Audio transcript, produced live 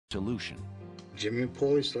solution. Jimmy and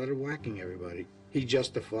Paulie started whacking everybody. He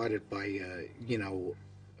justified it by,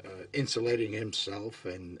 insulating himself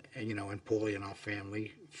and Paulie and our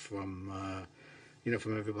family from,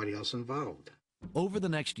 from everybody else involved. Over the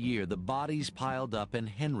next year, the bodies piled up and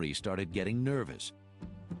Henry started getting nervous.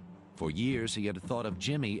 For years, he had thought of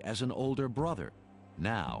Jimmy as an older brother.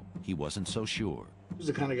 Now, he wasn't so sure. He was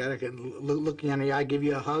the kind of guy that could look you in the eye, give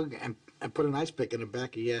you a hug, and put an ice pick in the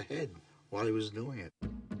back of your head while he was doing it.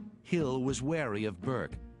 Hill was wary of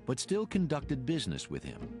Burke, but still conducted business with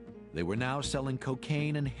him. They were now selling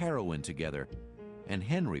cocaine and heroin together, and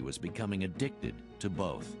Henry was becoming addicted to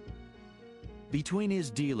both. Between his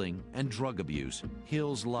dealing and drug abuse,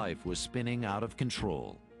 Hill's life was spinning out of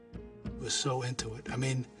control. Was so into it. I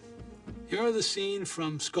mean, you remember the scene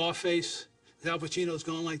from Scarface? Al Pacino's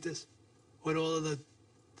going like this with all of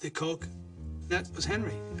the coke? That was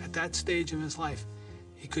Henry. At that stage of his life,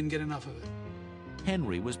 he couldn't get enough of it.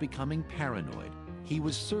 Henry was becoming paranoid. He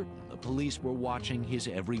was certain the police were watching his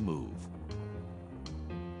every move.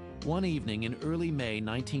 One evening in early May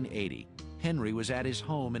 1980, Henry was at his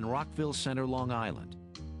home in Rockville Center, Long Island.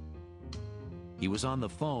 He was on the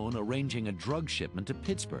phone arranging a drug shipment to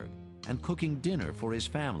Pittsburgh and cooking dinner for his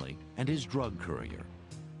family and his drug courier.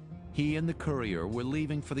 He and the courier were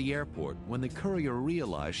leaving for the airport when the courier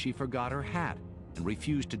realized she forgot her hat and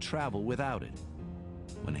refused to travel without it.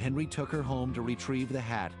 When Henry took her home to retrieve the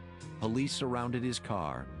hat, police surrounded his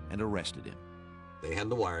car and arrested him. They had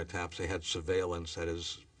the wiretaps, they had surveillance, that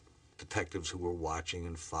is, detectives who were watching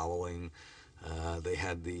and following. They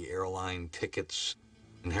had the airline tickets,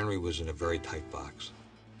 and Henry was in a very tight box.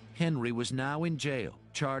 Henry was now in jail,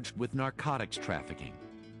 charged with narcotics trafficking.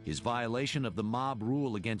 His violation of the mob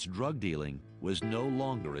rule against drug dealing was no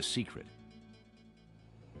longer a secret.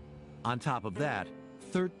 On top of that,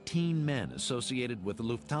 13 men associated with the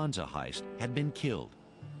Lufthansa heist had been killed.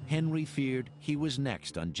 Henry feared he was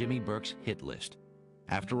next on Jimmy Burke's hit list.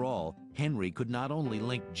 After all, Henry could not only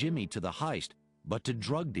link Jimmy to the heist, but to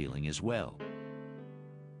drug dealing as well.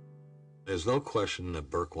 There's no question that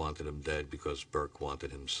Burke wanted him dead because Burke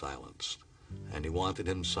wanted him silenced. And he wanted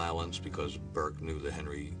him silenced because Burke knew that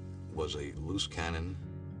Henry was a loose cannon.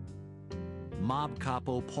 Mob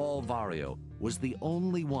capo Paul Vario was the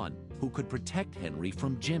only one who could protect Henry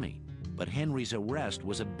from Jimmy, but Henry's arrest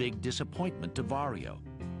was a big disappointment to Vario.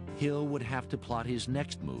 Hill would have to plot his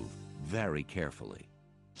next move very carefully.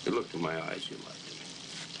 You looked in my eyes, you liked it.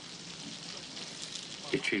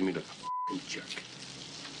 You treated me like a f***ing jerk.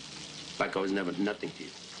 Like I was never nothing to you.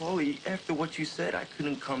 Paulie, after what you said, I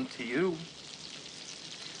couldn't come to you.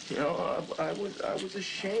 You know, I was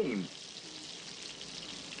ashamed.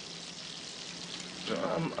 You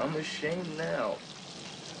know, I'm ashamed now.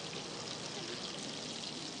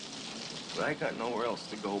 But I got nowhere else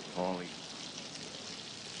to go, Paulie.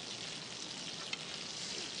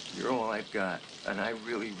 You're all I've got, and I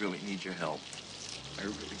really, really need your help. I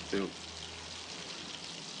really do.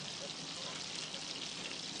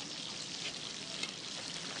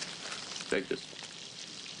 Take this.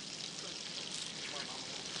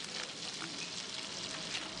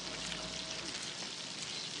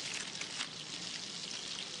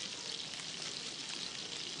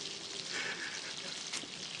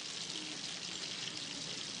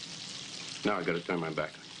 Now I gotta turn my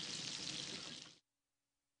back.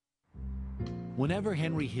 Whenever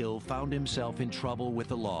Henry Hill found himself in trouble with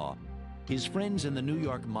the law, his friends in the New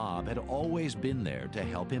York mob had always been there to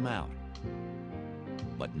help him out.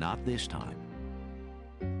 But not this time.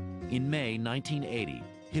 In May 1980,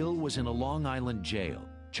 Hill was in a Long Island jail,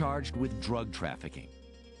 charged with drug trafficking.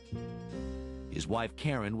 His wife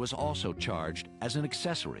Karen was also charged as an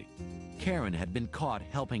accessory. Karen had been caught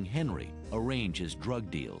helping Henry arrange his drug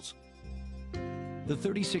deals. The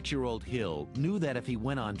 36-year-old Hill knew that if he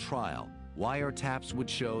went on trial, wiretaps would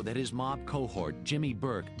show that his mob cohort, Jimmy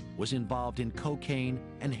Burke, was involved in cocaine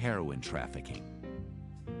and heroin trafficking.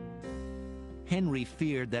 Henry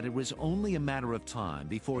feared that it was only a matter of time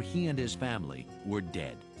before he and his family were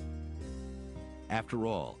dead. After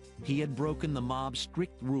all, he had broken the mob's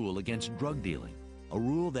strict rule against drug dealing, a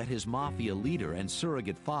rule that his mafia leader and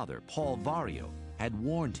surrogate father, Paul Vario, had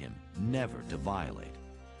warned him never to violate.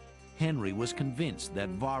 Henry was convinced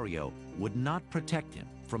that Vario would not protect him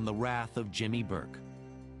from the wrath of Jimmy Burke.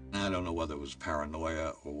 I don't know whether it was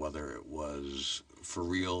paranoia or whether it was for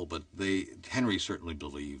real, but Henry certainly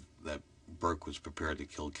believed that Burke was prepared to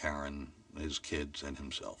kill Karen, his kids, and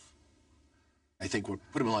himself. I think what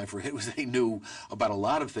put him in line for a hit was that he knew about a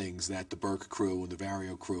lot of things that the Burke crew and the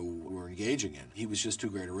Vario crew were engaging in. He was just too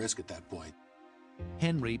great a risk at that point.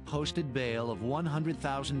 Henry posted bail of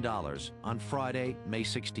 $100,000 on Friday, May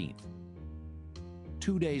 16th.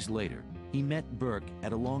 2 days later, he met Burke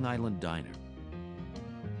at a Long Island diner.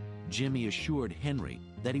 Jimmy assured Henry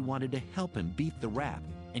that he wanted to help him beat the rap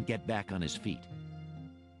and get back on his feet.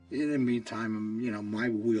 In the meantime, you know, my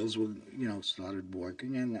wheels were, you know, started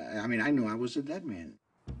working, and I mean, I knew I was a dead man.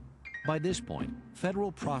 By this point,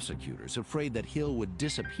 federal prosecutors, afraid that Hill would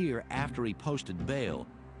disappear after he posted bail,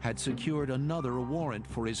 had secured another warrant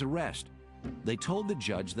for his arrest. They told the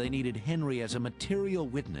judge they needed Henry as a material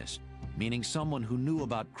witness, meaning someone who knew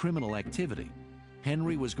about criminal activity.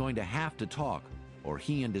 Henry was going to have to talk, or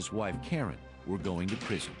he and his wife Karen were going to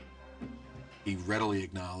prison. He readily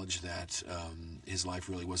acknowledged that his life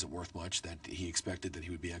really wasn't worth much, that he expected that he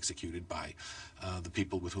would be executed by the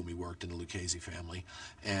people with whom he worked in the Lucchese family,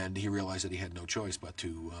 and he realized that he had no choice but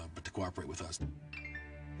to cooperate with us.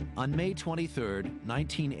 On May 23,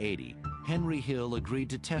 1980, Henry Hill agreed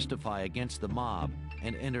to testify against the mob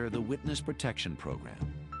and enter the Witness Protection Program.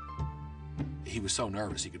 He was so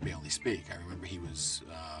nervous he could barely speak. I remember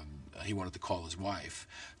he wanted to call his wife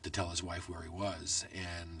to tell his wife where he was,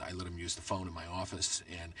 and I let him use the phone in my office,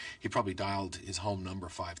 and he probably dialed his home number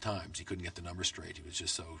 5 times. He couldn't get the number straight. He was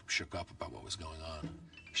just so shook up about what was going on.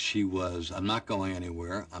 She was, I'm not going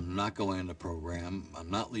anywhere. I'm not going in the program. I'm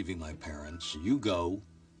not leaving my parents. You go,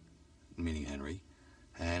 meaning Henry,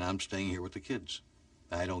 and I'm staying here with the kids.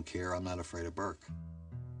 I don't care. I'm not afraid of Burke.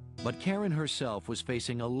 But Karen herself was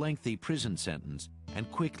facing a lengthy prison sentence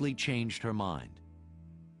and quickly changed her mind.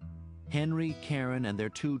 Henry, Karen, and their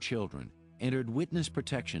 2 children entered witness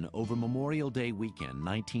protection over Memorial Day weekend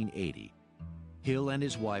 1980. Hill and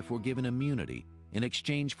his wife were given immunity in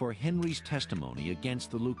exchange for Henry's testimony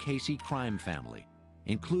against the Lucchese crime family,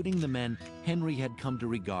 including the men Henry had come to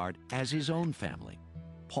regard as his own family,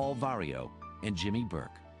 Paul Vario and Jimmy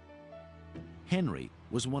Burke. Henry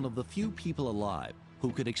was one of the few people alive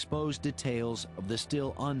who could expose details of the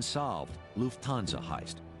still unsolved Lufthansa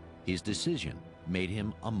heist. His decision made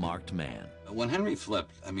him a marked man. When Henry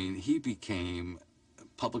flipped, I mean, he became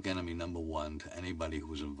public enemy #1 to anybody who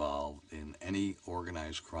was involved in any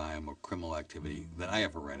organized crime or criminal activity that I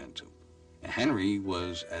ever ran into. Henry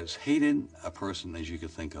was as hated a person as you could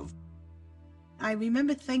think of. I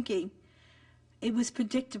remember thinking it was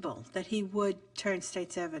predictable that he would turn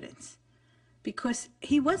state's evidence because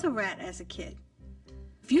he was a rat as a kid.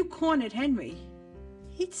 If you cornered Henry,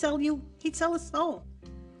 he'd sell his soul.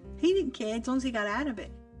 He didn't care as long as he got out of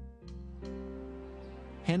it.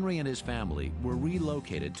 Henry and his family were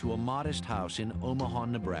relocated to a modest house in Omaha,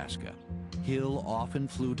 Nebraska. Hill often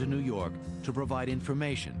flew to New York to provide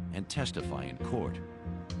information and testify in court.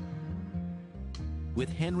 With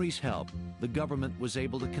Henry's help, the government was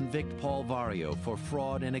able to convict Paul Vario for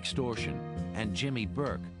fraud and extortion and Jimmy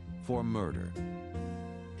Burke for murder.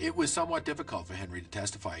 It was somewhat difficult for Henry to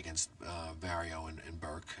testify against Vario and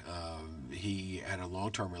Burke. He had a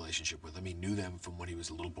long-term relationship with them. He knew them from when he was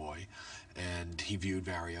a little boy, and he viewed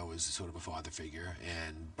Vario as sort of a father figure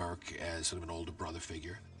and Burke as sort of an older brother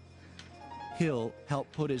figure. Hill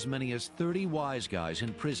helped put as many as 30 wise guys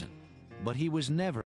in prison, but he was never